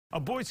A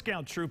Boy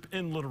Scout troop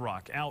in Little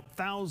Rock out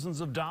thousands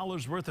of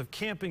dollars worth of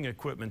camping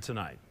equipment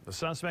tonight. The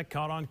suspect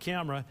caught on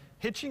camera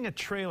hitching a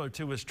trailer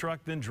to his truck,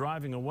 then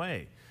driving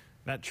away.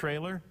 That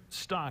trailer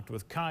stocked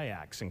with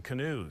kayaks and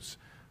canoes.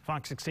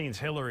 Fox 16's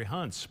Hillary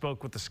Hunt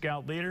spoke with the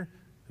scout leader,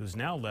 who's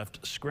now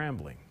left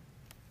scrambling.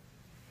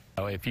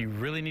 If you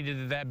really needed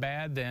it that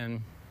bad,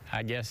 then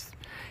I guess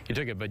you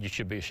took it, but you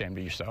should be ashamed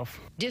of yourself.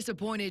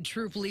 Disappointed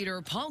troop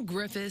leader Paul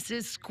Griffiths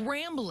is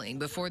scrambling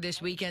before this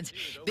weekend's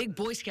big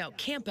Boy Scout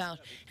campout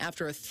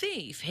after a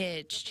thief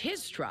hitched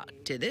his truck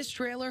to this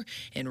trailer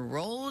and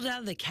rolled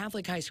out of the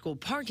Catholic High School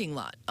parking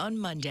lot on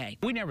Monday.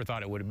 We never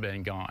thought it would have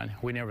been gone.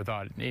 We never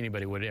thought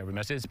anybody would ever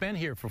mess it. It's been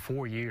here for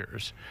 4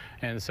 years,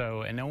 and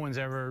no one's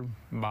ever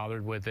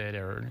bothered with it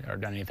or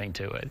done anything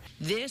to it.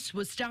 This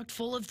was stocked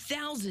full of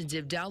thousands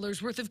of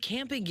dollars worth of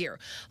camping gear,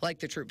 like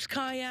the troops'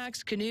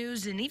 kayaks, canoes,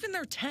 and even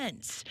their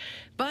tents.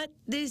 But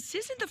this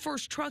isn't the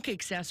first truck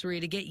accessory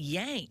to get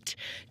yanked.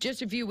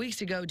 Just a few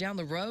weeks ago down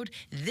the road,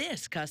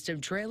 this custom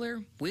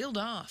trailer wheeled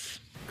off.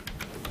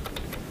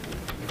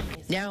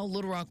 Now,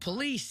 Little Rock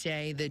police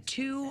say the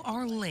two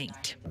are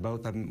linked.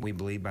 Both of them, we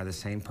believe, by the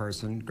same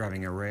person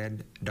driving a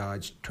red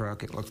Dodge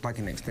truck. It looks like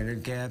an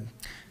extended cab.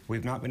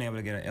 We've not been able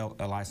to get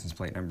a license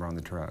plate number on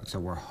the truck, so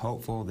we're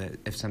hopeful that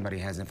if somebody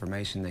has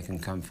information, they can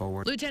come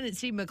forward. Lieutenant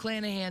Steve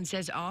McClanahan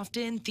says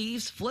often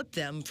thieves flip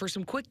them for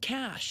some quick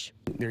cash.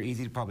 They're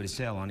easy to probably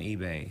sell on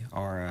eBay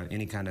or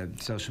any kind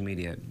of social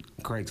media,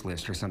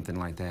 Craigslist or something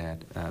like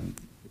that.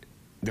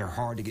 They're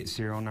hard to get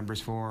serial numbers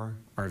for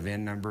or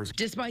VIN numbers.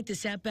 Despite the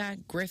setback,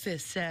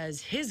 Griffith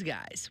says his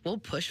guys will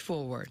push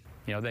forward.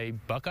 You know, they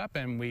buck up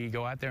and we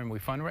go out there and we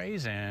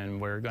fundraise, and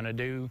we're going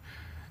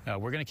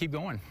to keep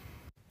going.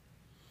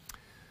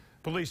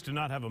 Police do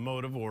not have a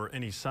motive or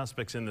any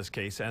suspects in this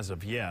case as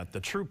of yet.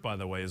 The troop, by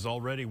the way, is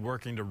already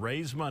working to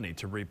raise money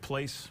to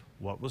replace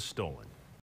what was stolen.